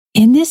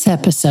In this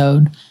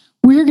episode,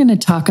 we're going to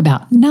talk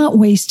about not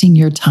wasting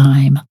your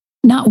time,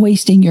 not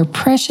wasting your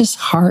precious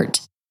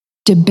heart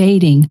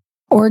debating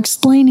or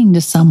explaining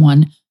to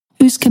someone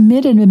who's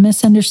committed to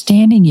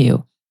misunderstanding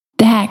you.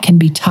 That can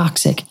be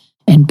toxic.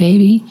 And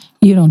baby,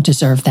 you don't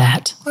deserve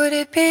that. Would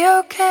it be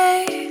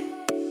okay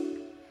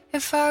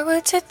if I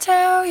were to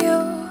tell you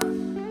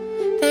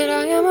that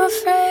I am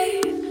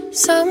afraid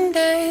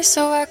someday?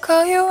 So I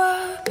call you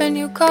up and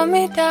you call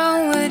me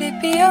down. Would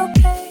it be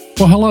okay?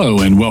 Well, hello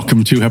and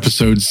welcome to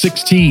episode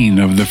 16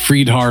 of the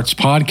Freed Hearts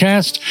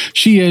podcast.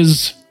 She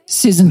is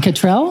Susan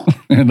Cottrell.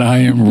 And I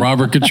am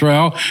Robert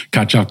Cottrell.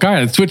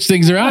 Cottrell. Switch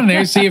things around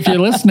there, see if you're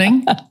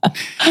listening.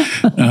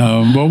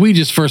 Well, we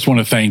just first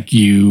want to thank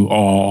you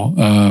all.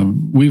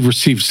 We've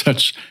received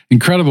such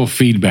incredible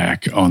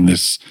feedback on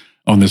this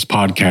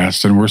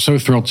podcast, and we're so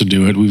thrilled to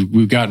do it.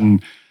 We've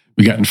gotten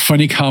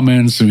funny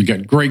comments, and we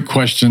got great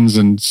questions,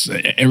 and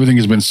everything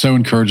has been so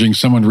encouraging.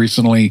 Someone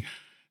recently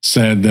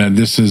said that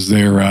this is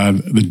their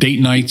the date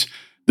night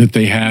that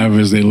they have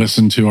as they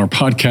listen to our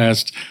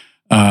podcast.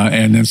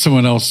 And then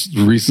someone else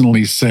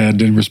recently said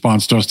in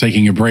response to us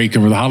taking a break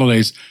over the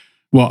holidays,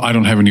 well, I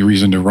don't have any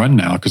reason to run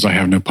now because I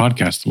have no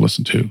podcast to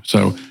listen to.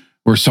 So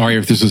we're sorry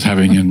if this is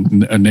having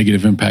a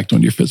negative impact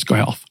on your physical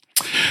health.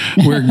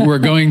 We're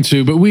going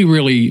to, but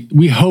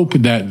we hope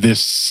that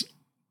this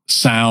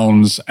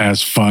sounds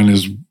as fun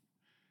as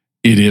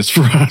it is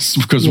for us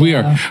because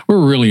we're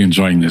really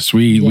enjoying this.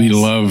 We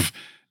love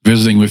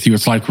visiting with you.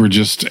 It's like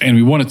and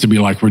we want it to be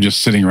like we're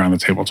just sitting around the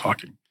table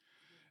talking.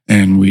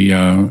 And we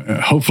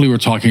hopefully we're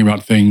talking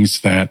about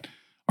things that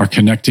are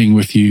connecting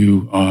with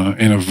you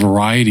in a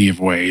variety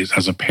of ways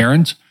as a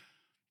parent,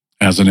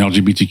 as an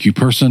LGBTQ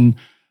person,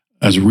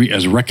 as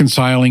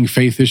reconciling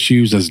faith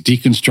issues, as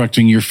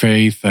deconstructing your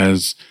faith,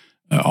 as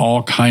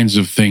all kinds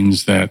of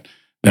things that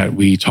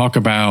we talk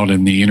about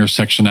and the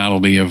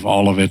intersectionality of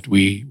all of it.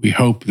 We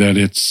hope that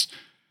it's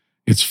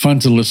fun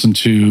to listen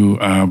to,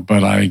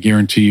 but I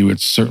guarantee you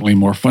it's certainly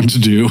more fun to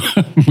do.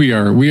 We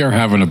are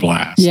having a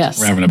blast. Yes,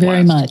 we're having a blast.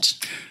 Very much.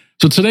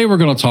 So today we're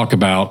going to talk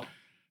about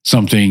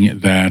something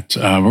that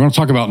we're going to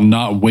talk about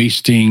not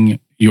wasting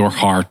your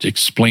heart,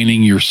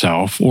 explaining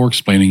yourself or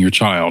explaining your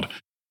child.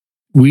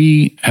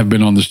 We have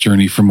been on this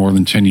journey for more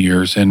than 10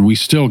 years, and we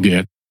still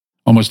get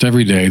almost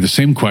every day the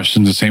same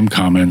questions, the same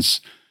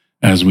comments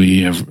as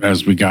we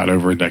got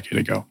over a decade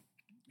ago.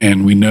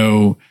 And we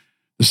know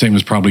the same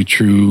is probably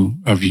true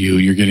of you.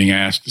 You're getting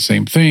asked the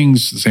same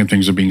things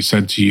are being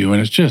said to you,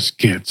 and it just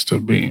gets to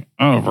be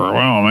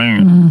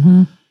overwhelming.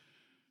 Mm-hmm.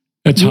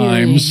 At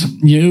times,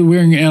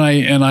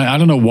 I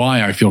don't know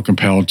why I still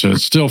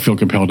feel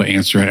compelled to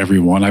answer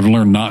everyone. I've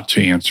learned not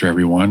to answer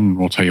everyone, and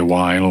we'll tell you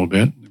why in a little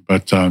bit.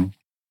 But,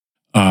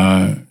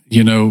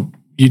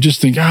 you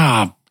just think,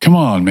 come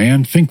on,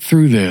 man, think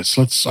through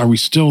this. Are we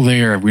still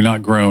there? Have we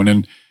not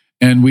grown?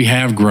 And we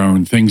have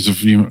grown. Things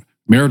of,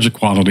 marriage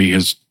equality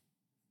has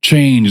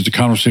changed, the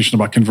conversation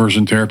about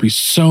conversion therapy.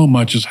 So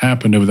much has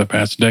happened over the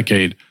past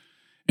decade.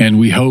 And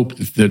we hope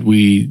that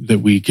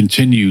we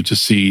continue to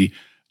see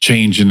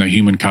change in the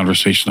human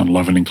conversation on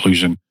love and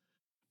inclusion.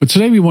 But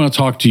today we want to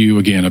talk to you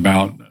again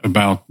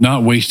about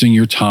not wasting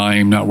your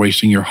time, not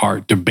wasting your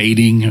heart,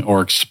 debating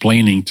or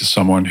explaining to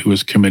someone who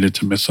is committed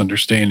to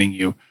misunderstanding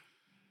you.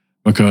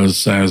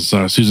 Because as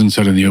Susan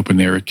said in the open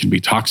there, it can be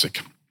toxic.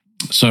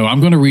 So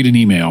I'm going to read an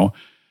email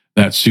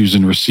that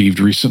Susan received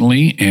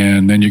recently,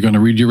 and then you're going to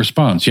read your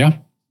response, yeah?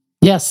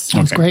 Yes,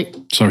 sounds great.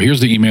 So here's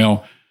the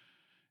email.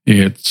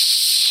 It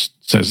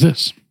says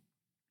this.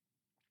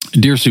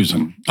 Dear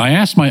Susan, I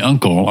asked my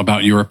uncle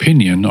about your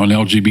opinion on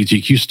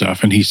LGBTQ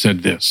stuff, and he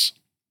said this.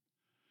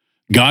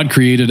 God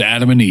created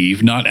Adam and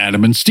Eve, not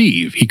Adam and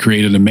Steve. He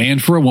created a man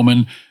for a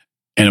woman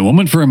and a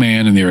woman for a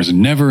man, and there is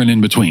never an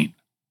in-between.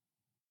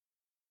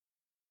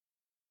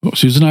 Well,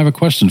 Susan, I have a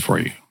question for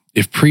you.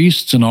 If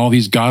priests and all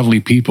these godly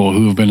people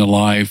who have been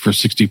alive for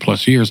 60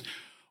 plus years,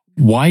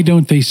 why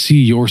don't they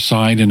see your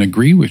side and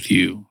agree with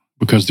you?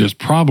 Because there's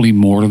probably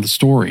more to the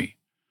story.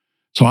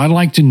 So I'd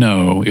like to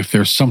know if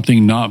there's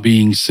something not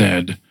being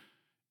said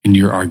in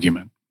your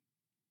argument.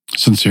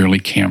 Sincerely,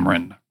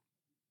 Cameron.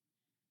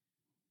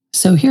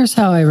 So here's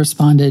how I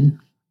responded.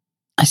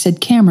 I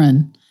said,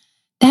 Cameron,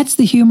 that's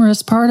the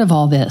humorous part of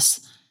all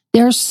this.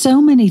 There are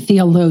so many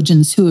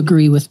theologians who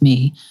agree with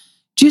me.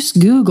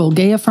 Just Google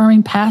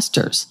gay-affirming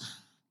pastors.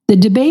 The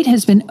debate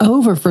has been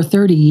over for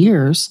 30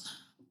 years.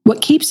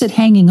 What keeps it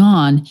hanging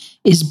on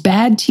is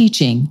bad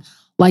teaching,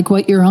 like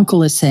what your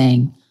uncle is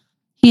saying.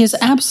 He is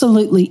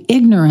absolutely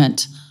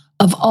ignorant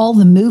of all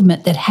the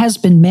movement that has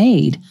been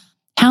made.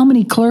 How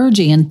many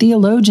clergy and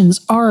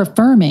theologians are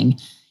affirming?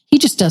 He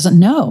just doesn't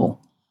know.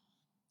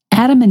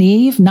 Adam and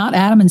Eve, not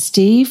Adam and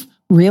Steve?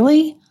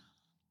 Really?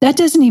 That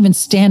doesn't even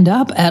stand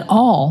up at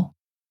all.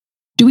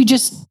 Do we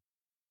just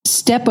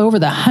step over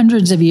the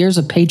hundreds of years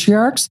of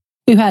patriarchs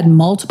who had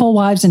multiple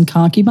wives and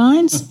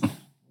concubines?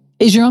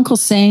 Is your uncle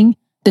saying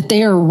that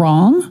they are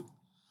wrong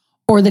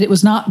or that it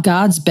was not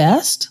God's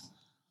best?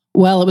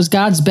 Well, it was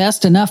God's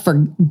best enough for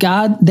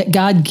God that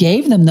God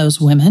gave them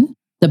those women,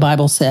 the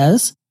Bible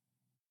says.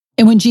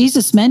 And when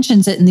Jesus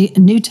mentions it in the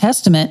New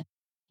Testament,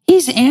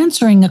 he's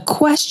answering a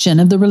question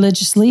of the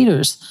religious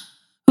leaders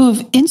who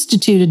have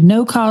instituted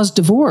no-cause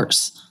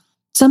divorce,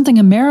 something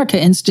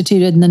America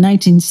instituted in the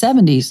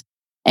 1970s,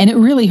 and it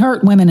really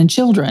hurt women and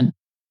children,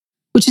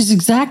 which is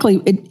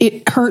exactly,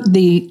 it hurt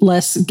the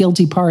less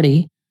guilty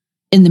party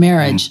in the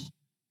marriage,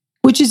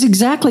 which is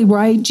exactly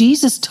why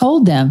Jesus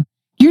told them,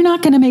 you're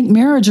not going to make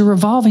marriage a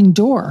revolving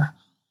door.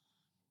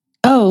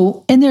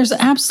 Oh, and there's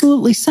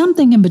absolutely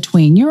something in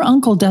between. Your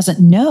uncle doesn't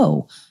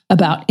know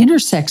about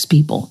intersex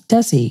people,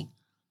 does he?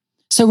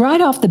 So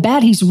right off the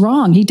bat, he's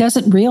wrong. He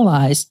doesn't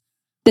realize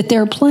that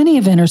there are plenty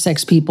of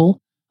intersex people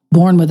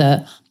born with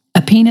a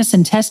penis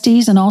and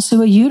testes and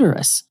also a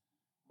uterus,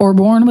 or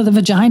born with a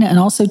vagina and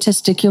also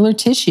testicular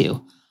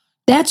tissue.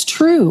 That's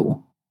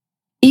true,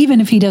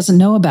 even if he doesn't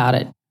know about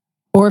it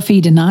or if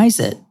he denies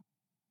it.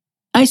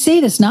 I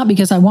say this not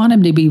because I want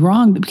him to be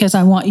wrong, but because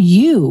I want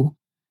you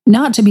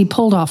not to be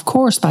pulled off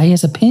course by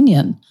his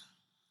opinion.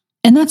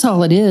 And that's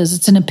all it is.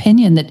 It's an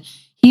opinion that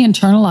he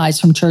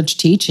internalized from church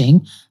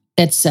teaching,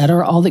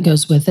 etc., all that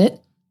goes with it.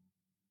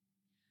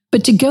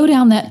 But to go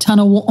down that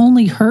tunnel will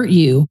only hurt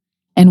you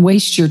and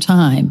waste your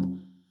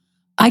time.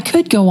 I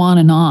could go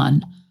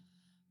on,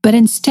 but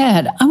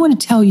instead, I want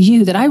to tell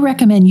you that I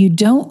recommend you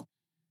don't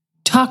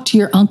talk to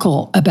your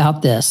uncle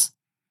about this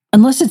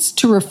unless it's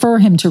to refer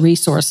him to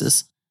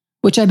resources,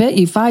 which I bet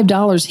you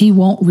 $5 he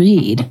won't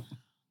read.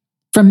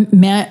 From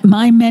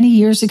my many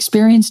years'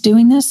 experience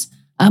doing this,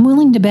 I'm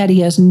willing to bet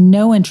he has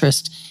no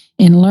interest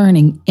in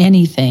learning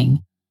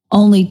anything,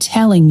 only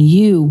telling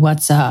you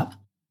what's up.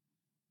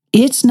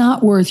 It's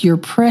not worth your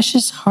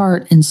precious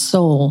heart and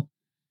soul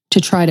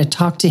to try to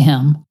talk to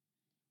him.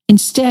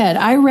 Instead,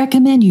 I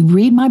recommend you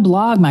read my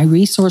blog, my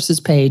resources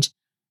page,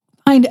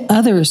 find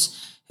others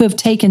who have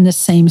taken the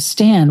same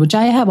stand, which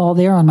I have all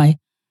there on my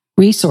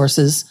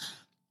resources.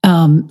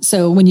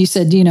 So when you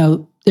said,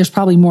 there's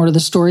probably more to the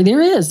story,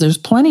 there's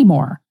plenty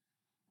more.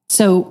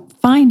 So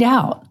find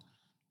out.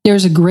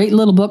 There's a great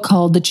little book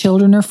called The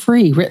Children Are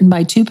Free, written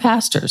by 2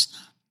 pastors.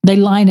 They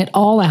line it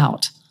all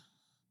out.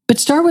 But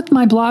start with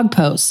my blog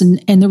posts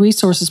and the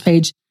resources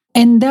page,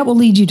 and that will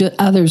lead you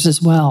to others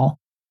as well.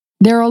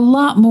 There are a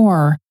lot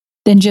more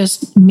than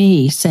just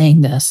me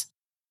saying this.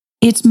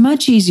 It's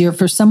much easier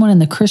for someone in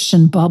the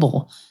Christian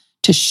bubble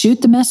to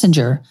shoot the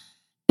messenger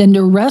than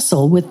to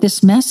wrestle with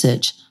this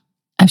message.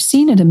 I've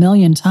seen it a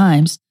million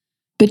times,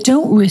 but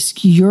don't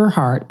risk your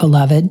heart,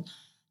 beloved.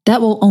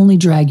 That will only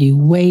drag you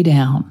way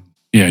down.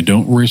 Yeah,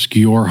 don't risk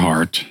your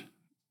heart.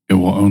 It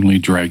will only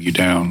drag you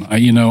down.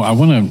 I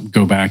want to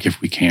go back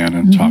if we can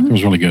and talk. It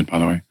was really good, by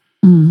the way.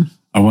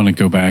 I want to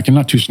go back and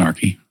not too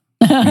snarky.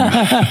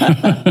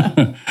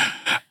 It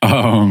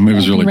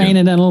was really Rein good.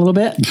 it in a little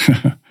bit.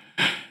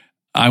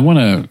 I want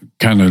to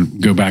kind of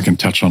go back and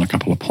touch on a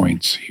couple of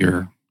points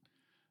here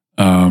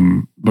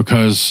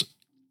because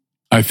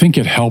I think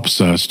it helps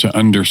us to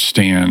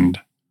understand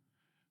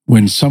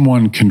when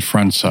someone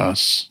confronts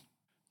us,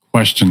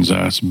 questions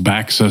us,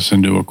 backs us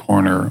into a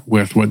corner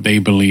with what they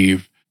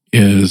believe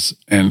is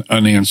an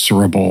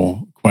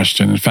unanswerable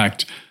question. In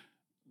fact,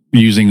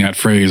 using that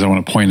phrase, I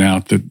want to point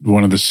out that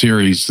one of the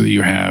series that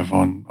you have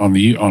on our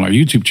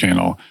YouTube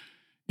channel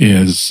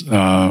is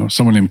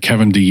someone named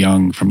Kevin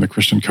DeYoung from the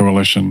Christian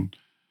Coalition.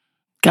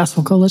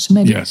 Gospel Coalition,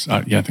 maybe? Yes,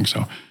 yeah, I think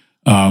so.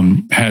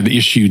 Had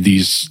issued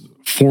these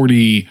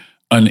 40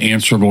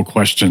 unanswerable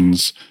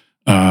questions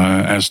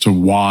as to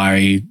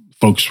why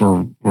folks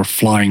were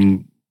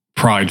flying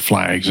pride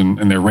flags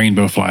and their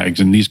rainbow flags.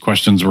 And these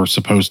questions were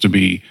supposed to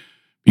be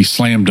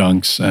slam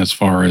dunks as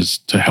far as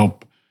to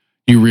help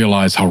you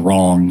realize how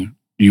wrong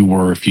you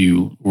were if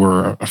you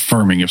were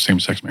affirming of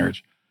same-sex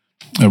marriage.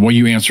 Well,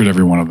 you answered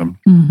every one of them.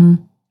 Mm-hmm.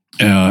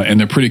 And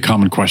they're pretty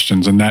common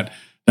questions. And that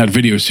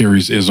video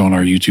series is on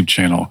our YouTube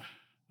channel.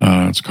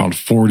 It's called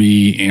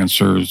 40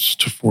 Answers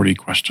to 40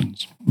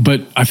 Questions.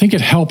 But I think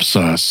it helps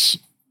us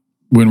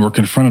when we're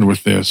confronted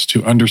with this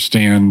to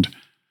understand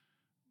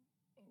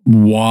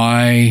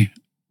why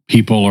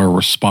people are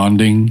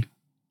responding.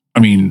 I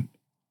mean,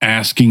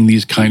 asking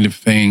these kind of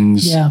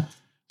things. Yeah.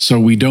 So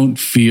we don't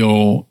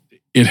feel,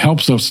 it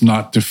helps us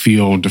not to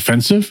feel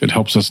defensive. It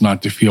helps us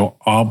not to feel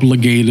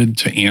obligated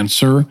to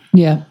answer.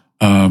 Yeah.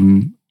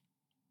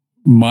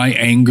 My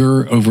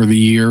anger over the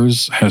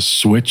years has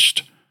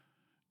switched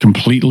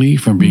completely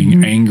from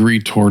being angry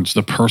towards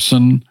the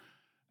person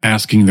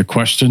asking the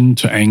question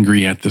to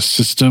angry at the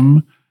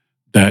system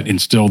that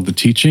instilled the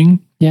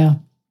teaching. Yeah.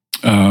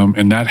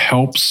 And that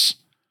helps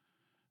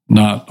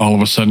not all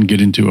of a sudden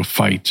get into a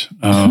fight.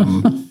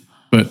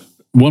 But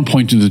one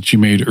point that you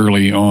made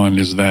early on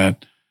is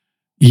that,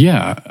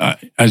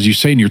 as you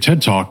say in your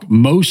TED Talk,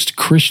 most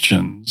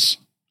Christians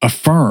are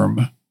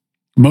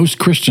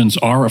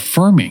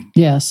affirming.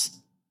 Yes.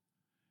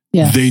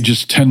 Yes. They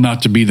just tend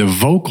not to be the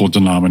vocal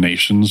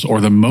denominations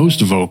or the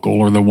most vocal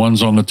or the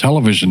ones on the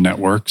television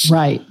networks.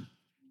 Right.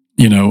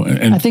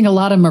 And I think a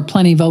lot of them are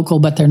plenty vocal,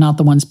 but they're not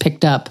the ones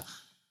picked up.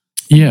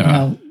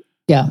 Yeah.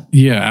 Yeah.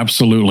 Yeah,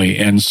 absolutely.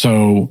 And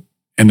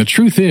the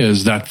truth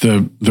is that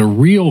the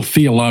real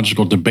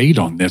theological debate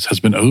on this has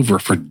been over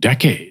for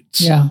decades.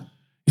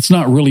 it's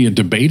not really a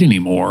debate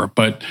anymore,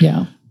 but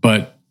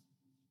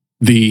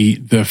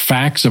the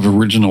facts of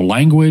original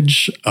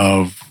language,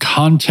 of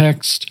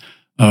context,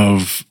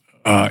 of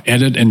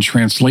edit and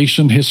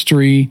translation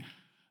history,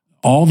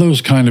 all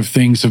those kind of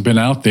things have been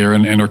out there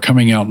and are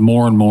coming out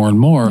more and more and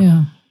more.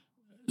 Yeah.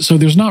 So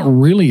there's not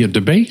really a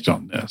debate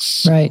on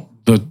this. Right.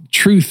 The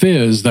truth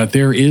is that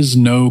there is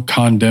no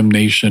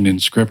condemnation in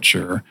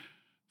Scripture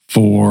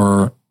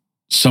for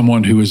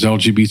someone who is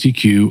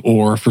LGBTQ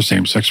or for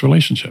same-sex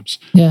relationships.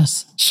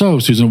 Yes. So,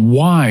 Susan,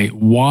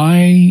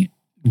 why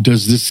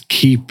does this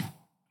keep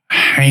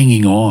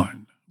hanging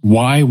on?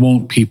 Why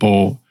won't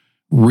people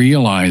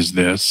realize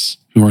this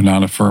who are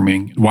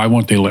non-affirming? Why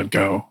won't they let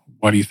go?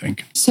 What do you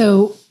think?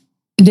 So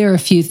there are a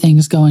few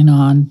things going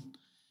on.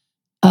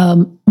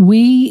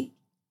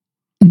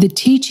 The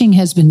teaching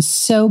has been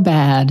so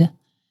bad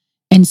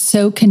and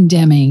so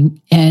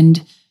condemning.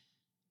 And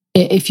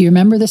if you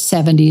remember the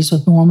 70s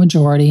with Moral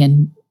Majority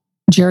and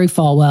Jerry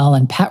Falwell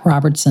and Pat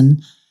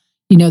Robertson,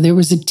 there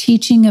was a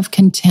teaching of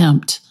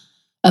contempt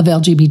of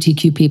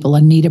LGBTQ people.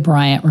 Anita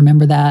Bryant,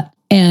 remember that?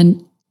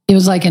 And it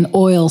was like an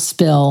oil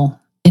spill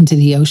into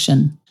the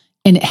ocean,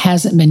 and it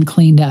hasn't been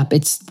cleaned up.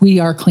 We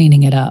are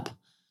cleaning it up.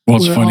 Well,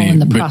 it's funny all in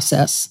the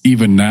process.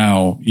 Even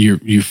now,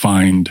 you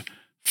find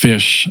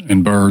fish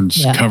and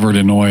birds covered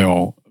in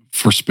oil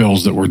for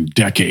spills that were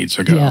decades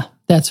ago. Yeah,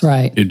 that's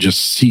right. It just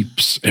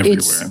seeps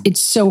everywhere. It's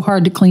so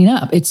hard to clean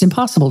up. It's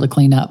impossible to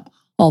clean up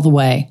all the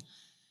way.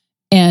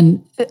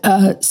 And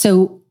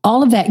so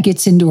all of that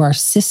gets into our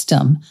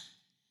system.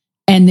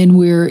 And then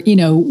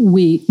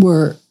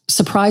we're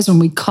surprised when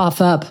we cough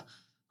up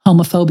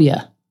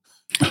homophobia.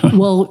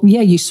 Well,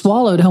 yeah, you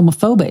swallowed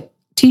homophobic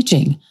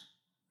teaching.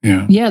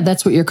 Yeah,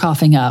 that's what you're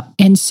coughing up.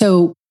 And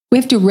so we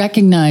have to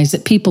recognize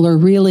that people are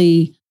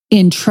really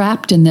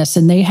entrapped in this,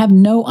 and they have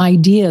no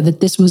idea that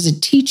this was a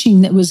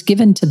teaching that was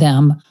given to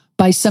them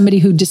by somebody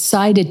who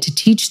decided to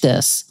teach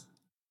this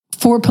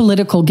for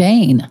political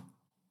gain.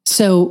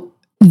 So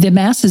the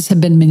masses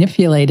have been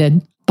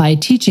manipulated by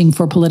teaching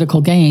for political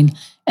gain,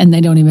 and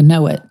they don't even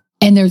know it.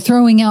 And they're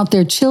throwing out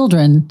their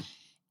children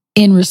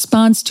in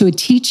response to a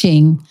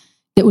teaching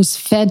that was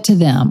fed to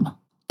them.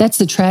 That's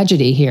the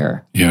tragedy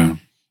here. Yeah.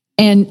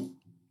 And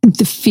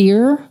the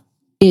fear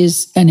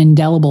is an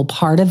indelible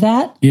part of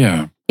that.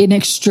 Yeah.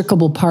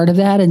 Inextricable part of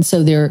that. And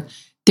so they're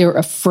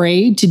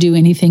afraid to do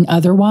anything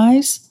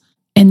otherwise.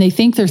 And they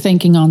think they're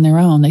thinking on their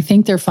own. They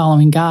think they're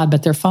following God,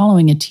 but they're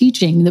following a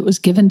teaching that was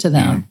given to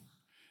them. Yeah.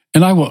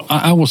 And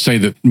I will say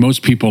that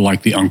most people,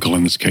 like the uncle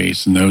in this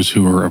case, and those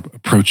who are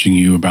approaching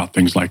you about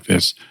things like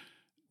this,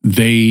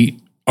 they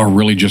are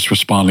really just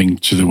responding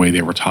to the way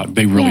they were taught.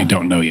 They really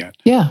don't know yet.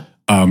 Yeah.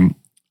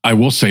 I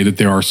will say that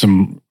there are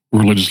some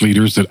religious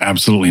leaders that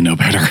absolutely know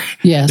better.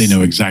 Yes. They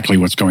know exactly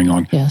what's going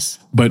on. Yes.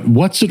 But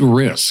what's at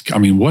risk? I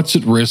mean, what's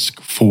at risk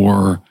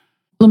for...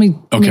 Let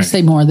me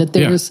say more, that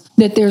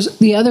there's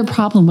the other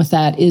problem with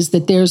that is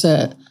that there's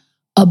a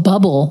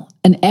bubble,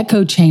 an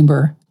echo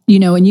chamber,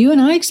 and you and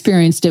I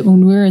experienced it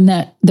when we were in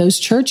those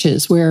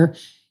churches where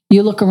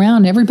you look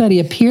around, everybody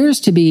appears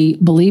to be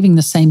believing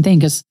the same thing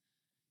because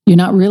you're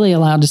not really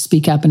allowed to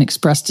speak up and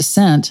express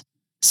dissent.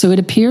 So it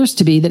appears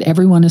to be that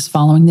everyone is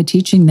following the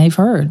teaching they've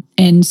heard.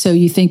 And so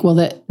you think, well,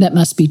 that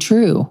must be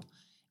true.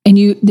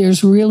 And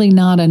there's really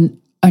not an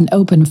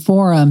open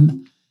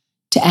forum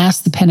to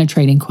ask the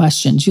penetrating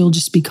questions. You'll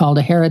just be called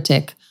a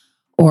heretic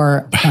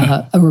or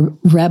a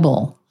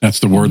rebel. That's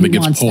the word that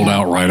gets pulled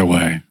out right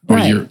away. Or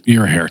right.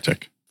 You're a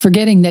heretic.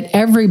 Forgetting that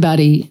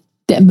everybody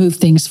that moved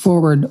things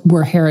forward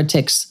were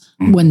heretics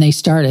when they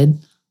started.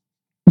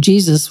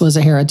 Jesus was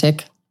a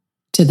heretic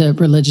to the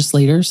religious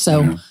leaders.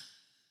 So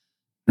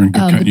you're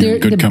in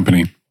good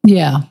company.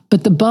 Yeah,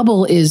 but the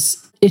bubble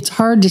it's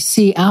hard to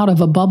see out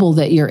of a bubble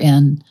that you're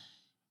in.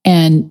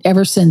 And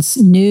ever since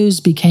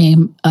news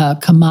became a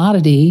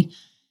commodity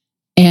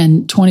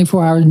and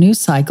 24-hour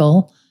news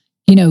cycle,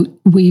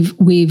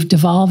 we've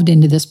devolved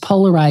into this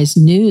polarized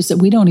news that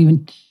we don't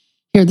even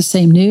hear the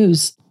same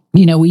news.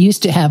 We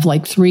used to have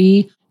like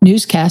 3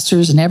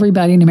 newscasters and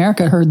everybody in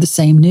America heard the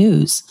same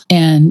news.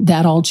 And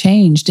that all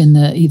changed in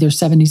the either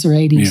 70s or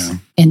 80s. Yeah.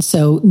 And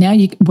so now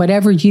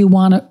whatever you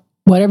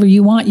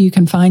want, you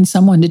can find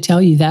someone to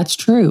tell you that's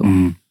true.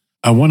 Mm.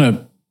 I want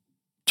to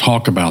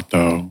talk about,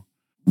 though,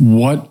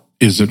 what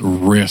is at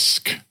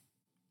risk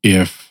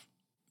if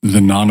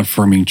the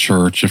non-affirming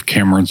church, if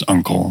Cameron's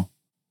uncle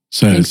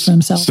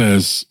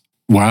says,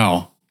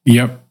 wow,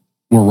 yep,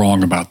 we're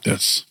wrong about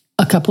this.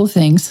 A couple of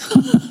things.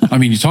 I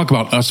mean, you talk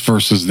about us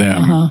versus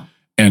them,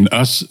 and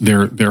us,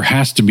 there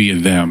has to be a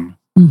them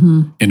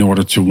in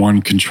order to,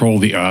 one, control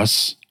the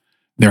us.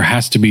 There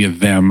has to be a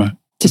them.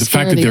 To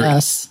scare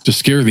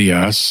the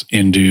us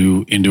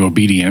into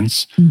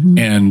obedience,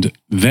 and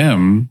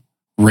them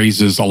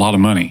raises a lot of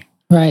money.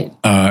 Right.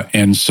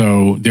 And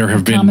so there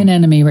have been... Common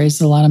enemy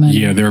raises a lot of money.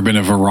 Yeah, there have been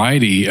a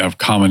variety of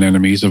common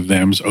enemies of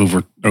thems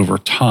over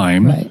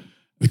time. Right.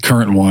 The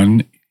current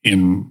one,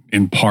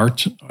 in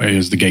part,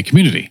 is the gay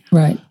community.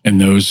 Right.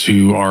 And those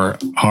who are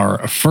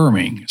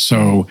affirming.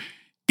 So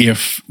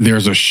if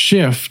there's a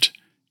shift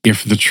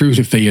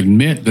if they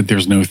admit that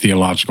there's no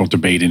theological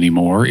debate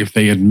anymore, if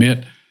they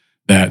admit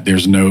that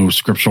there's no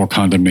scriptural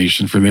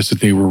condemnation for this, that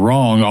they were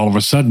wrong, all of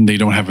a sudden they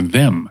don't have a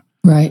them.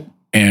 Right.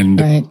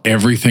 And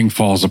everything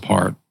falls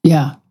apart.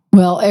 Yeah.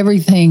 Well,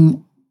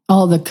 everything,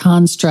 all the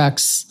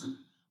constructs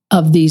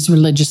of these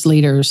religious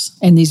leaders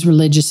and these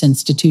religious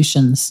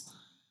institutions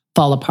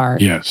fall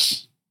apart.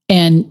 Yes.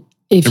 And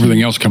if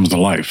everything else comes to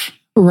life.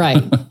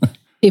 Right.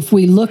 If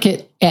we look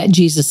at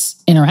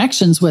Jesus'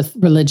 interactions with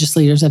religious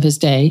leaders of his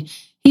day,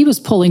 he was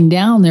pulling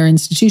down their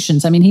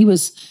institutions. I mean, he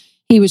was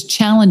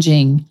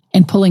challenging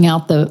and pulling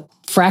out the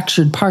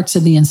fractured parts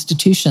of the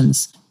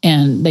institutions,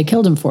 and they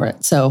killed him for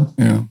it. So,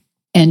 yeah.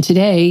 And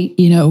today,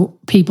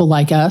 people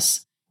like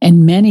us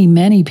and many,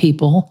 many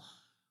people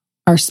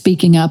are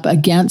speaking up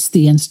against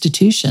the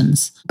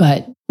institutions.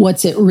 But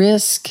what's at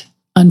risk,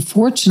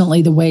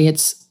 unfortunately, the way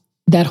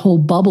that whole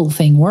bubble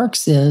thing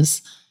works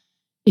is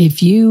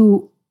if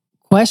you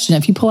question,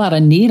 if you pull out a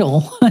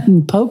needle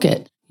and poke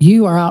it,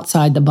 you are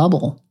outside the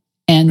bubble.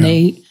 And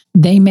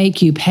they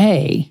make you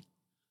pay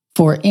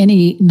for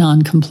any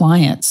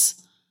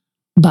non-compliance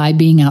by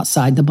being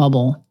outside the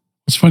bubble.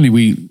 It's funny,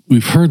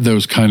 we've heard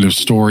those kind of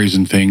stories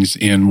and things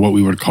in what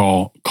we would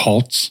call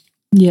cults.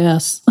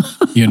 Yes.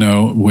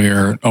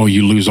 Where,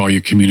 you lose all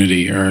your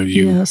community, or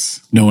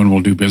no one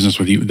will do business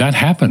with you. That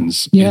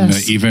happens in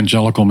the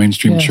evangelical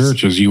mainstream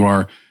churches.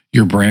 You're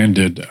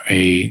branded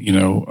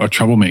a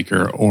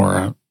troublemaker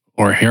or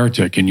a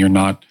heretic, and you're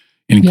not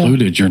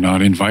included, you're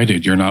not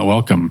invited, you're not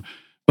welcome.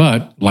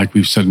 But like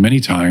we've said many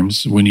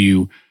times,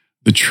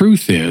 the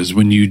truth is,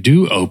 when you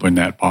do open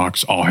that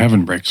box, all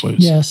heaven breaks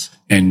loose. Yes.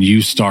 And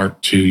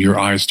your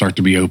eyes start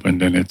to be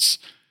opened, and it's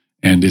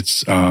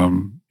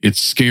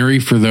scary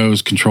for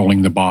those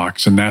controlling the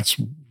box. And that's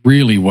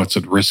really what's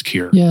at risk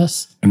here.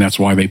 Yes. And that's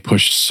why they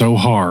push so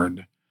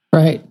hard.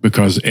 Right.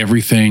 Because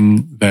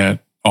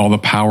all the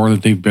power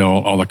that they've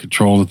built, all the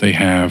control that they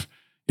have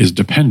is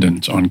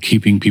dependent on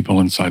keeping people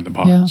inside the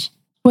box. Yeah.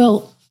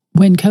 Well,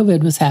 when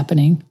COVID was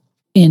happening,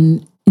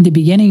 in the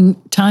beginning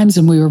times,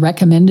 and we were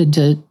recommended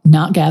to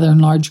not gather in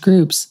large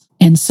groups,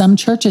 and some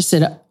churches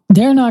said,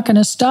 they're not going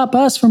to stop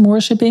us from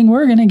worshiping,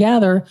 we're going to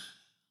gather.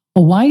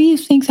 Well, why do you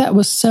think that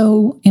was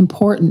so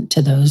important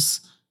to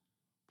those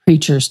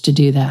preachers to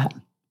do that?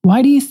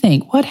 Why do you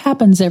think? What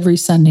happens every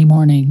Sunday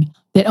morning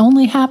that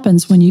only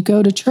happens when you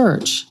go to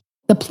church?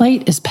 The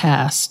plate is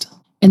passed,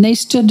 and they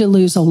stood to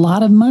lose a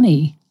lot of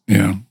money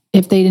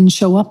if they didn't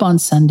show up on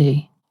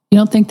Sunday. You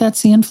don't think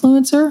that's the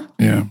influencer?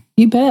 Yeah.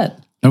 You bet.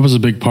 That was a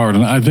big part.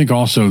 And I think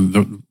also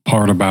the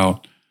part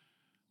about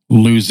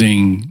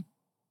losing,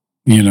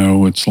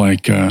 it's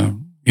like,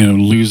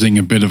 losing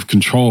a bit of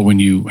control when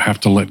you have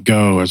to let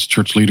go as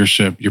church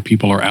leadership. Your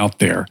people are out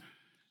there,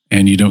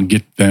 and you don't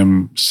get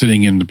them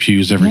sitting in the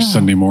pews every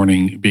Sunday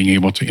morning, being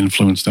able to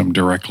influence them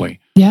directly.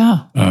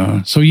 Yeah.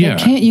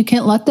 You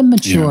can't let them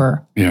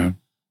mature. Yeah.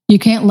 You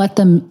can't let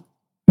them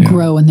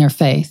grow in their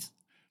faith.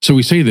 So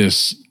we say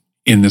this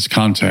in this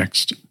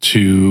context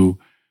to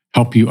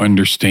help you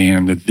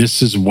understand that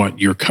this is what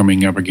you're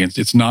coming up against.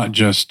 It's not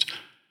just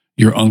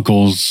your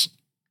uncle's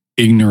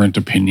ignorant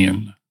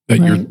opinion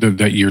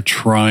that you're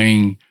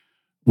trying.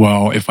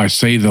 Well, if I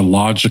say the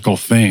logical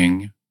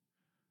thing,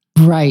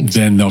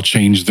 then they'll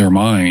change their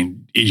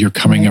mind. You're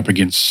coming up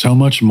against so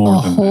much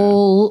more than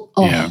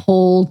a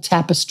whole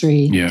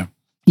tapestry.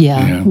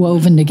 Yeah,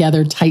 woven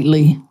together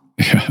tightly.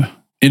 Yeah.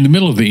 In the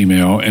middle of the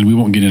email, and we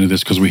won't get into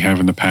this because we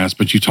have in the past,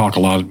 but you talk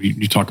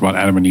about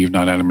Adam and Eve,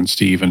 not Adam and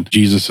Steve, and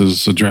Jesus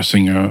is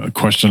addressing a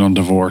question on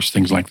divorce,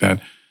 things like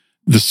that.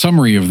 The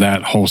summary of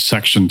that whole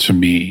section to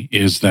me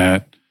is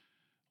that,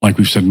 like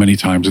we've said many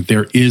times, that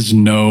there is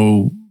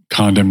no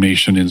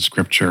condemnation in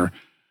Scripture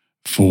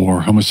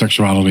for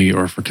homosexuality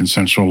or for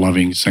consensual,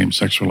 loving,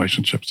 same-sex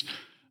relationships.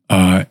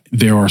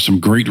 There are some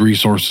great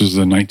resources,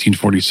 the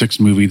 1946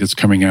 movie that's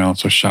coming out,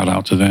 so shout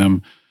out to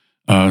them.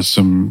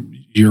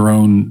 Your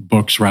own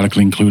books,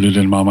 Radically Included,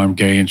 and Mom, I'm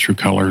Gay, and True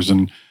Colors,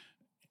 and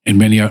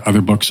many other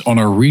books on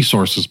our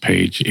resources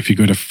page. If you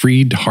go to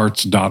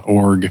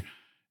freedhearts.org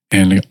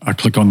and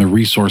click on the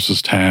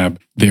resources tab,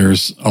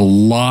 there's a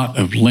lot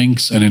of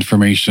links and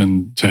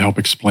information to help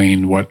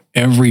explain what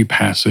every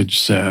passage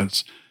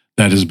says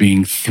that is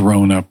being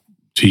thrown up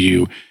to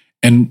you.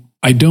 And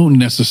I don't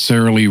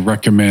necessarily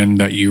recommend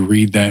that you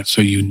read that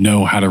so you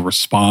know how to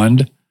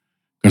respond.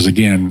 Because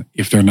again,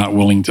 if they're not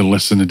willing to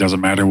listen, it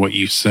doesn't matter what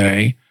you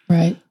say.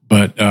 Right.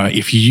 But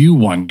if you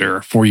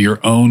wonder for your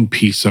own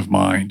peace of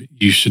mind,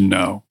 you should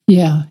know.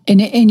 Yeah.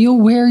 And you'll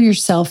wear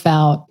yourself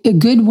out. A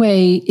good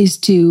way is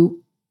to,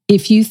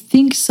 if you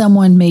think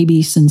someone may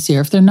be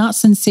sincere, if they're not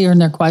sincere in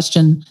their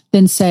question,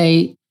 then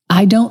say,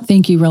 I don't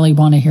think you really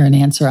want to hear an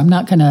answer. I'm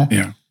not going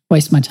to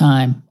waste my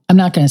time. I'm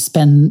not going to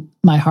spend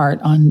my heart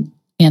on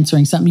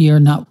answering something you're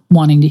not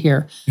wanting to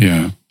hear.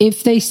 Yeah.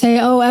 If they say,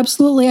 oh,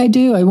 absolutely, I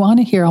do. I want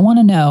to hear. I want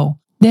to know.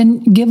 Then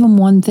give them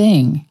one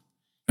thing.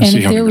 And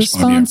if their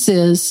response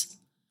is,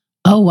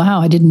 oh,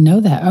 wow, I didn't know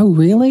that. Oh,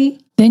 really?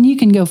 Then you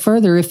can go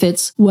further if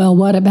it's, well,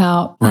 what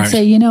about, Right.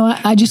 say,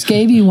 I just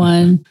gave you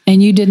one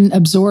and you didn't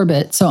absorb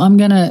it. So I'm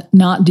going to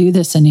not do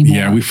this anymore.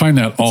 Yeah, we find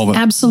that all the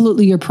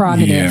Absolutely your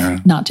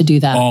prerogative not to do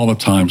that. all the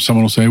time.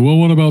 Someone will say, well,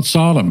 what about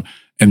Sodom?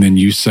 And then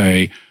you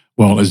say,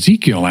 well,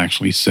 Ezekiel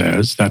actually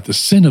says that the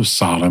sin of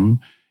Sodom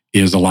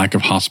is a lack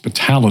of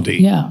hospitality.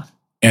 Yeah.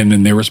 And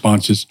then their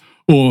response is,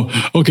 well,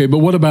 okay, but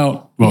what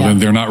about, well, then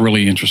they're not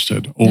really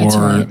interested. That's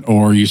right.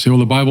 Or you say, well,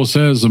 the Bible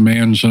says a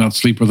man shall not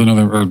sleep with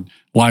another or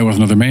lie with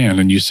another man.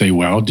 And you say,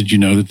 well, did you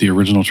know that the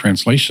original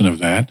translation of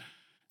that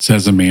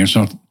says a man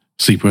shall not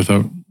sleep with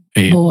a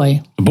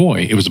Boy.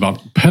 boy? It was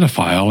about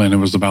pedophile and it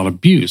was about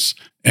abuse.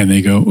 And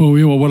they go, oh,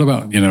 yeah, well, what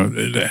about,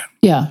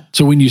 Yeah.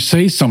 So when you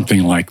say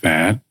something like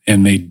that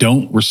and they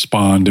don't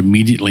respond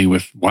immediately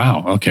with,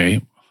 wow,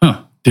 okay,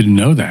 didn't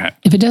know that.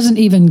 If it doesn't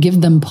even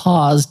give them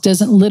pause,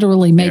 doesn't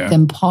literally make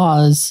them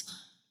pause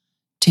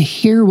to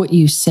hear what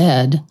you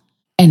said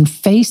and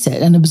face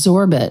it and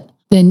absorb it,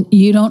 then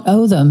you don't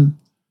owe them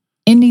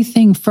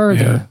anything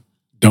further. Yeah.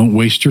 Don't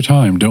waste your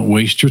time. Don't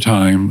waste your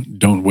time.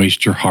 Don't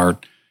waste your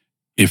heart.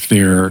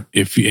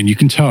 And you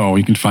can tell,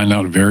 you can find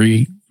out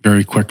very,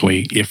 very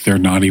quickly if they're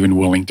not even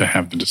willing to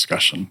have the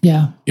discussion.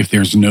 Yeah. If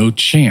there's no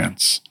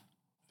chance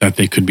that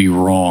they could be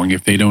wrong,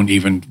 if they don't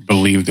even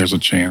believe there's a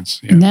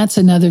chance. Yeah. And that's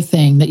another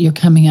thing that you're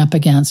coming up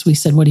against. We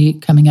said, what are you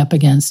coming up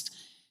against?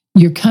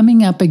 You're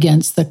coming up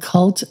against the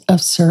cult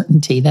of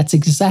certainty. That's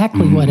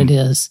exactly what it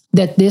is.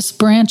 That this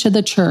branch of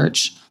the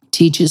church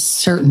teaches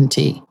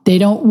certainty. They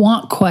don't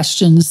want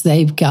questions.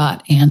 They've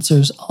got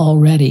answers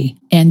already.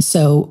 And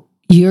so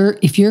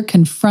if you're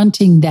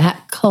confronting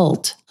that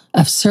cult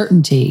of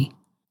certainty,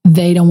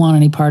 they don't want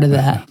any part of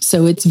that.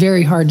 So it's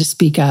very hard to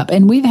speak up.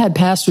 And we've had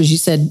pastors, you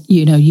said,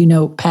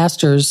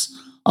 pastors,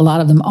 a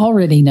lot of them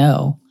already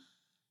know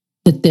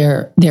that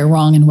they're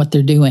wrong in what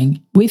they're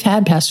doing. We've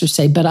had pastors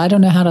say, but I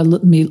don't know how to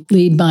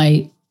lead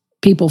my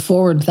people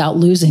forward without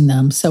losing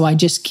them. So I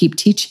just keep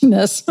teaching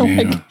this.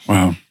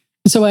 Wow.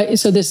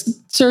 So this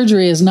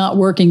surgery is not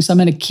working. So I'm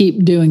going to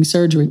keep doing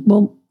surgery.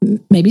 Well,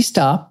 maybe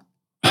stop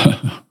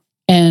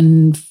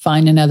and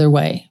find another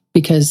way,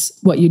 because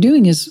what you're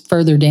doing is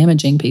further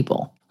damaging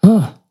people.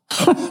 I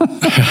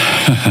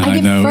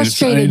get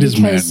frustrated it is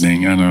because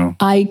maddening. I know.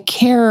 I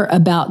care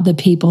about the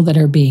people that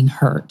are being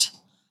hurt.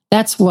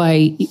 That's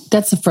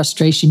the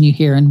frustration you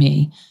hear in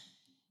me,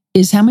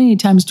 is how many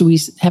times do we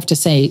have to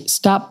say,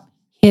 stop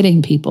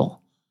hitting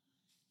people,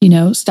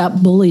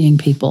 stop bullying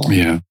people.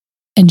 Yeah.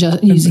 And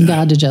using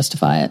God to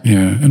justify it. Yeah.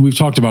 And we've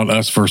talked about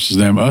us versus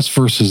them. Us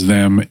versus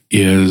them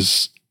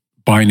is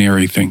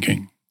binary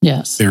thinking.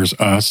 Yes. There's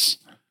us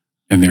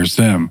and there's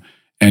them.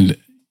 And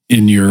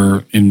in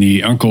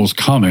the uncle's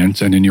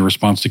comments and in your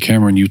response to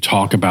Cameron, you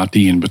talk about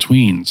the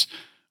in-betweens.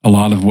 A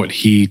lot of what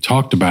he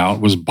talked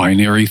about was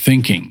binary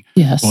thinking.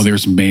 Yes. Well,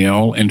 there's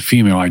male and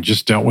female. I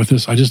just dealt with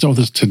this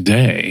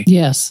today.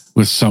 Yes.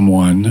 With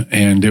someone.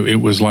 And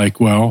it was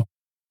like, well,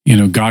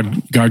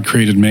 God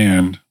created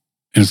man.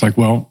 And it's like,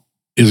 well,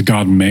 is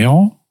God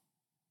male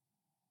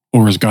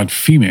or is God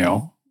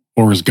female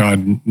or is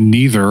God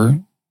neither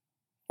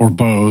or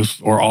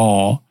both or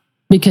all?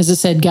 Because it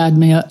said God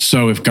male.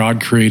 So if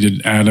God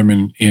created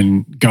Adam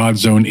in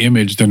God's own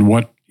image, then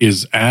what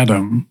is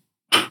Adam?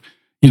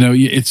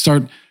 Yes.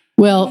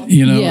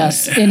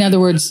 In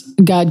other words,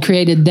 God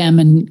created them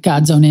in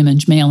God's own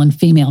image, male and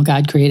female.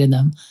 God created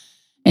them.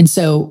 And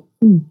so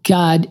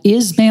God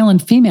is male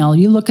and female.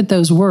 You look at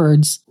those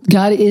words,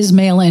 God is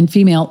male and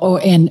female,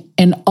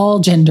 and all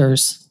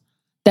genders.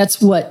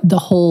 That's what the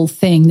whole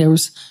thing, I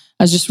was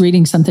just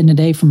reading something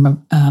today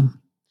from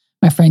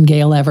my friend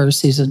Gail Evers,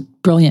 who's a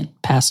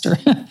brilliant pastor.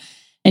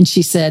 And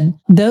she said,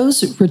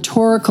 those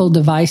rhetorical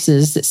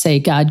devices that say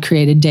God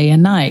created day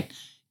and night,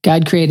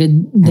 God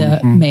created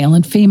the male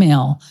and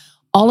female,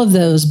 all of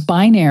those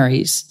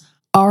binaries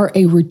are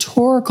a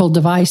rhetorical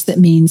device that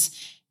means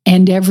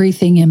and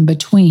everything in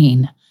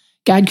between.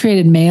 God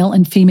created male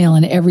and female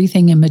and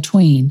everything in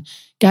between.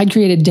 God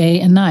created day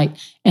and night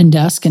and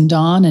dusk and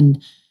dawn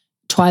and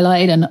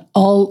twilight and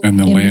all and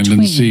the in land between.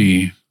 and the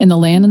sea. And the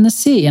land and the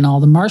sea and all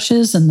the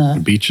marshes and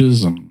the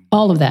beaches and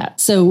all of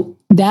that. So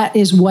that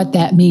is what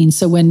that means.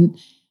 So when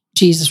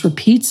Jesus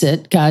repeats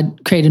it,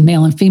 God created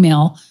male and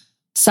female,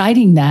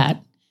 citing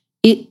that,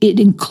 it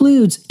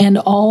includes and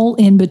all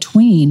in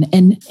between.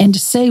 And to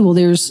say, well,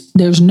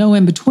 there's no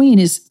in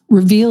between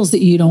reveals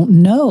that you don't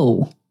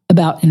know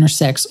about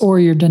intersex, or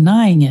you're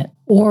denying it,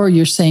 or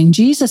you're saying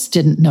Jesus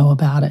didn't know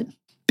about it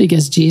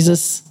because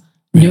Jesus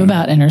knew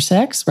about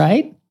intersex,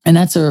 right? And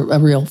that's a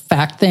real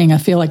fact thing. I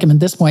feel like I'm at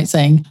this point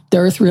saying the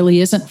earth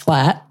really isn't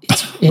flat.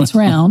 It's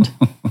round.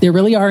 There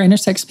really are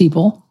intersex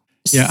people.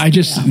 Yeah,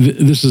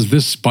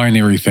 this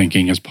binary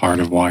thinking is part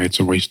of why it's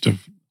a waste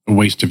of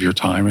your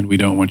time, and we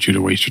don't want you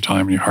to waste your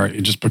time and your heart.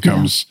 It just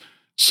becomes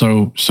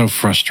so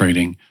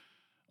frustrating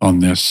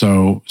on this.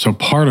 So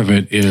part of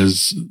it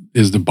is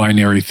the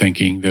binary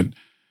thinking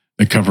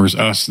that covers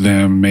us,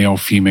 them, male,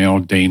 female,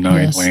 day,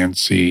 night, land,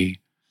 sea.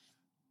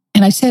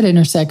 And I said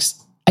intersex.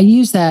 I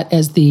use that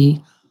as the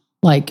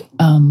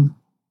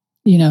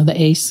the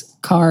ace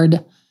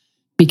card,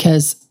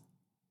 because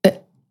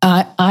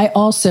I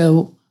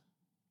also,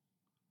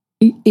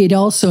 it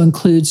also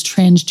includes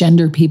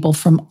transgender people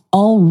from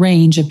all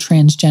range of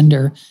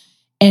transgender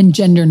and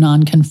gender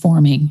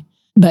nonconforming.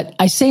 But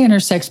I say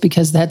intersex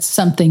because that's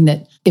something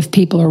that if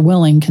people are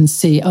willing can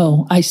see,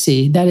 oh, I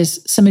see. That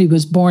is somebody who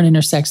was born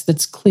intersex,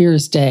 that's clear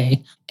as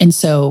day. And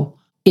so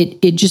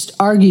it just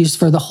argues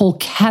for the whole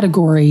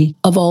category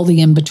of all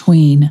the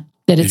in-between,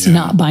 that it's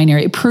not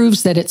binary. It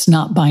proves that it's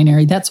not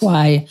binary. That's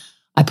why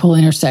I pull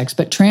intersex.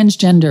 But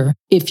transgender,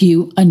 if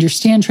you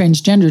understand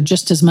transgender,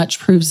 just as much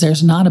proves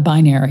there's not a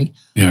binary.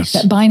 Yes.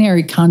 That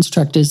binary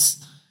construct it's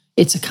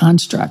a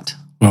construct.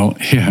 Well,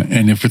 yeah.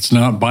 And if it's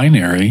not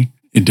binary,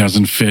 it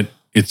doesn't fit.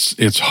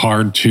 It's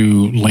hard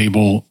to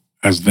label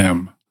as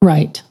them.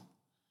 Right.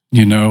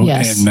 You know,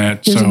 yes. And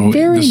that, there's so a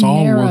very this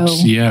all narrow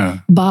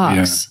works.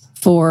 Box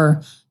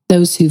for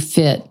those who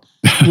fit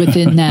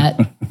within that,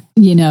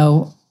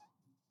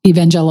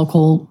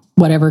 evangelical,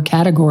 whatever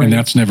category. And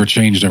that's never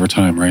changed over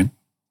time, right?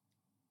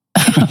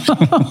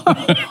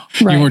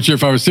 Right. You weren't sure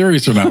if I was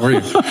serious or not, were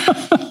you?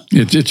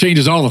 It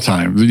changes all the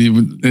time.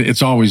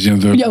 It's always,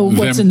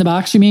 what's in the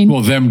box, you mean?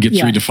 Well, them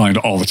gets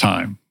redefined all the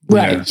time.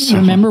 Right. Yeah, so.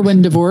 Remember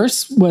when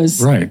divorce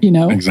was,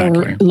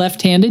 exactly. or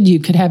left-handed, you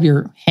could have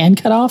your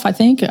hand cut off, I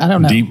think. I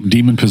don't know.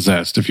 Demon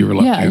possessed if you were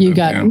left-handed. Yeah, you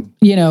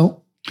got,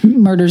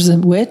 murders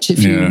of witch if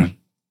you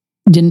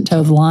didn't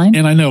toe the line.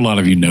 And I know a lot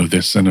of you know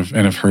this and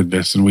have heard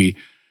this, and we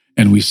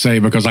say,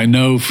 because I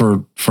know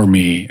for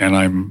me, and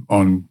I'm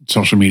on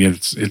social media,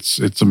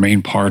 it's a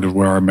main part of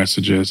where our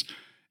message is.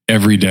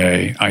 Every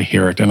day I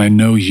hear it, and I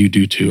know you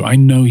do too. I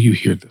know you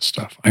hear this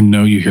stuff. I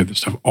know you hear this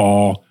stuff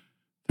all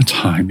the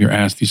time. You're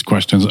asked these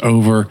questions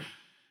over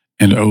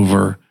and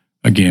over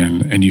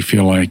again, and you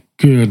feel like,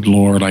 good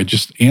Lord, I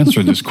just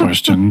answered this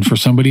question for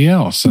somebody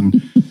else.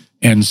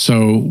 And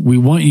so we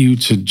want you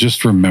to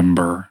just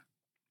remember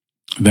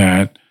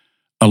that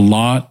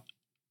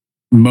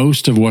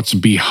most of what's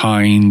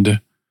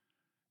behind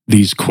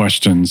these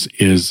questions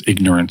is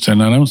ignorance.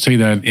 And I don't say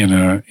that in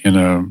a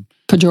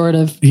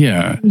pejorative.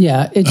 Yeah.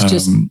 Yeah. It's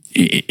just,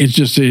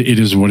 it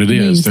is what it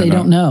is. They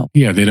don't know.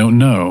 Yeah. They don't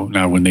know.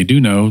 Now, when they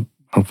do know,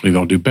 hopefully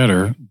they'll do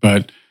better,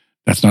 but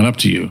that's not up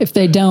to you. If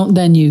they don't,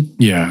 then you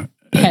can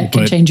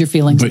change your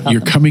feelings. But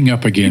you're coming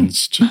up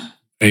against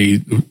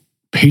a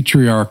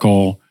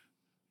patriarchal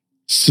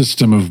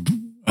system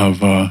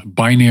of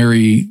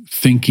binary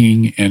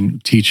thinking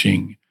and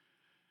teaching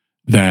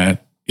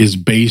that is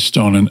based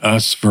on an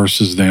us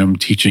versus them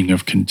teaching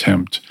of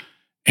contempt.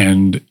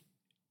 And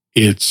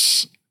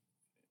it's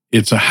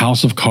a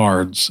house of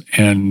cards,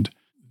 and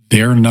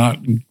they are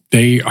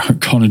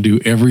going to do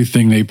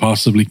everything they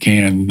possibly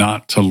can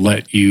not to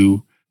let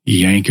you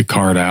yank a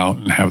card out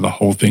and have the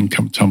whole thing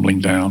come tumbling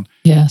down.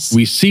 Yes.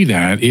 We see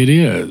that. It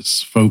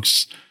is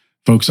folks'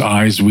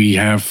 eyes. We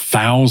have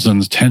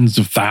thousands, tens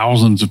of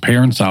thousands of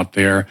parents out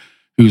there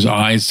whose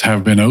eyes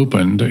have been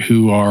opened,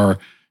 who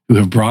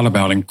have brought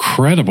about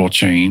incredible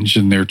change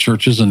in their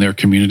churches and their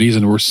communities.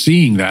 And we're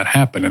seeing that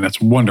happen. And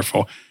that's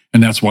wonderful.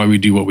 And that's why we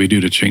do what we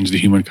do, to change the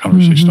human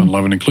conversation on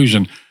love and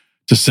inclusion,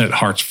 to set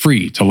hearts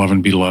free to love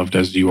and be loved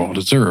as you all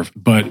deserve.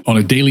 But on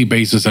a daily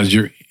basis, as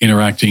you're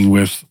interacting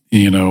with,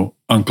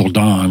 Uncle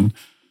Don,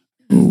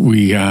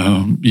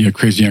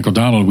 crazy Uncle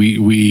Donald,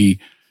 we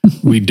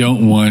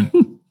don't want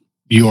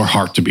your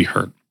heart to be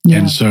hurt. Yeah.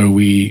 And so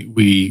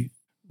we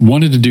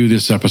wanted to do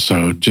this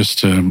episode just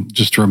to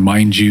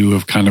remind you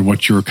of kind of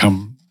what you're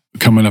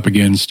coming up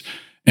against,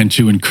 and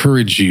to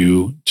encourage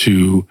you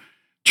to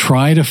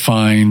try to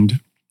find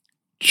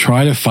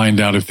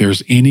out if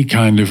there's any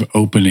kind of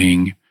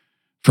opening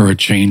for a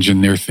change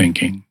in their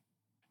thinking.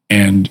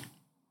 And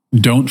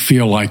don't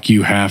feel like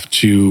you have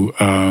to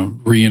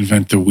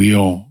reinvent the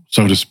wheel,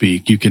 so to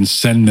speak. You can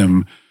send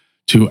them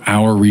to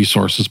our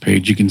resources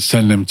page. You can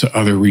send them to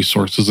other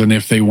resources. And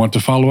if they want to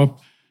follow up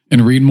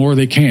and read more,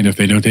 they can. If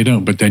they don't, they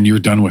don't. But then you're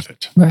done with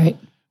it. Right.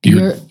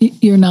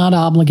 You're not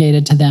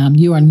obligated to them.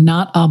 You are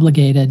not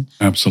obligated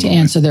to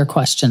answer their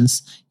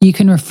questions. You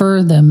can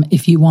refer them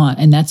if you want,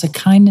 and that's a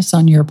kindness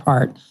on your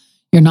part.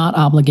 You're not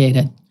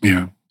obligated.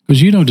 Yeah,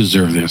 because you don't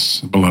deserve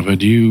this,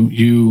 beloved.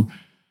 You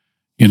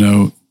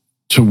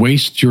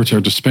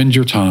to spend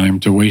your time,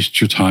 to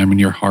waste your time and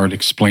your heart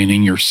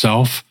explaining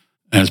yourself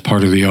as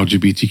part of the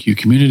LGBTQ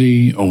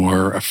community,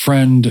 or a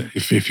friend,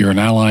 if you're an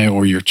ally,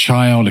 or your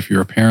child, if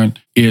you're a parent,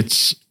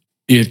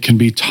 it can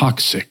be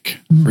toxic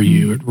for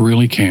you. It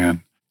really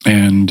can.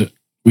 And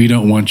we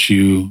don't want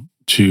you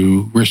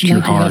to risk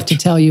your heart. I have to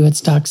tell you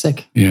it's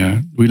toxic.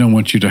 Yeah. We don't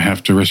want you to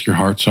have to risk your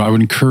heart. So I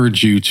would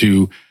encourage you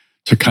to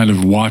kind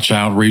of watch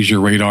out, raise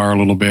your radar a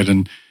little bit,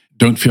 and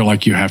don't feel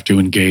like you have to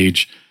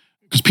engage,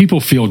 because people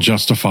feel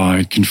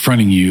justified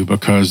confronting you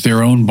because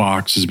their own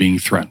box is being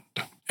threatened,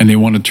 and they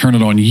want to turn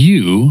it on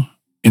you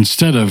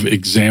instead of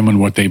examine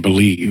what they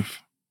believe.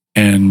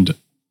 And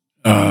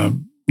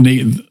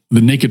the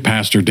Naked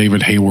Pastor,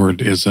 David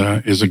Hayward, is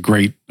a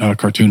great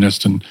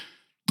cartoonist and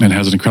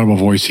has an incredible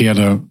voice. He had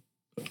a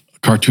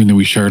cartoon that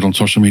we shared on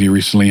social media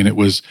recently, and it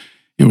was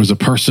a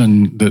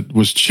person that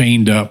was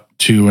chained up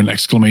to an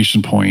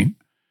exclamation point,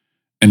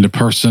 and the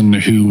person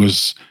who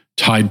was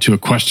tied to a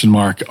question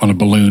mark on a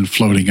balloon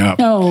floating up.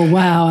 Oh,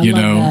 wow. I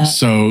love that.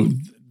 So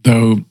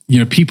though,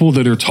 people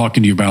that are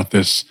talking to you about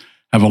this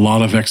have a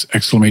lot of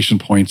exclamation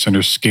points and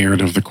are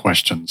scared of the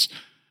questions.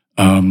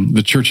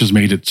 The church has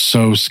made it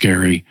so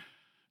scary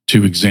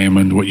to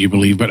examine what you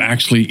believe, but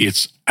actually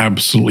it's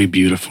absolutely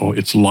beautiful.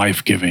 It's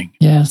life-giving.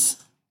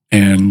 Yes.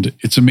 And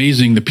it's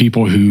amazing the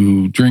people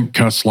who drink,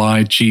 cuss,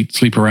 lie, cheat,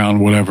 sleep around,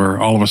 whatever,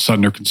 all of a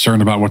sudden are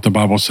concerned about what the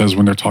Bible says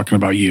when they're talking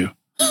about you.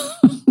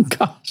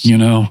 Gosh.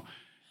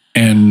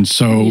 And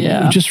so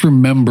just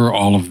remember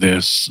all of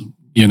this.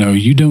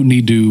 You don't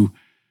need to,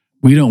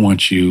 we don't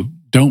want you.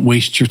 Don't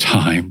waste your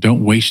time.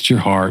 Don't waste your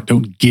heart.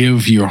 Don't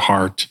give your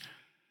heart.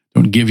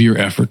 Don't give your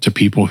effort to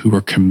people who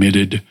are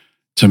committed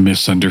to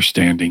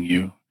misunderstanding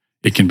you.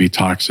 It can be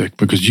toxic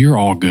because you're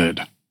all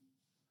good.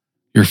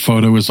 Your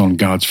photo is on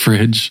God's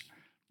fridge.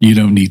 You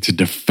don't need to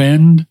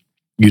defend.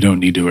 You don't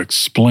need to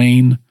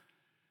explain.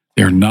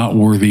 They're not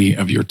worthy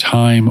of your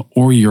time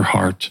or your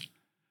heart.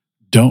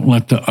 Don't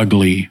let the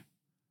ugly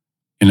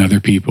in other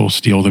people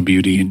steal the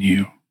beauty in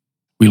you.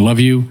 We love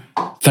you.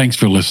 Thanks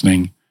for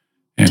listening.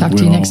 And talk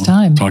to you next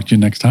time. Talk to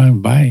you next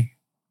time. Bye.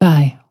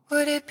 Bye.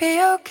 Would it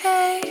be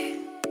okay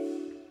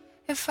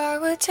if I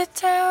were to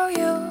tell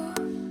you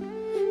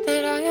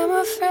that I am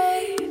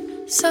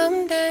afraid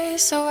someday?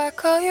 So I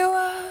call you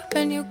up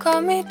and you call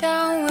me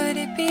down. Would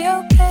it be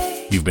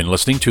okay? You've been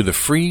listening to the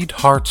Freed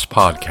Hearts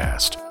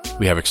Podcast.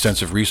 We have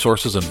extensive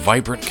resources and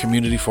vibrant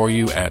community for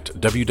you at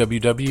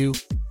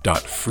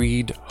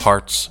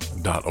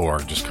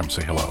www.freedhearts.org. Just come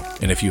say hello.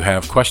 And if you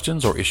have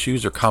questions or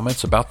issues or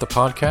comments about the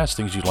podcast,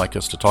 things you'd like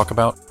us to talk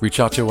about, reach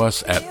out to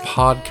us at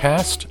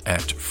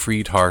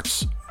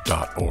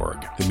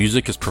podcast@freedhearts.org. The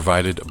music is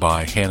provided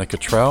by Hannah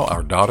Cottrell,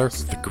 our daughter,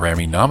 the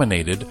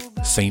Grammy-nominated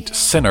Saint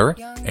Sinner,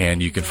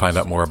 and you can find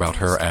out more about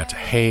her at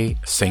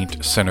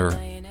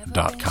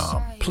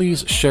heysaintsinner.com.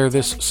 Please share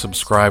this,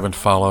 subscribe, and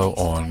follow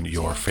on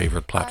your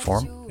favorite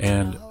platform,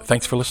 and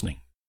thanks for listening.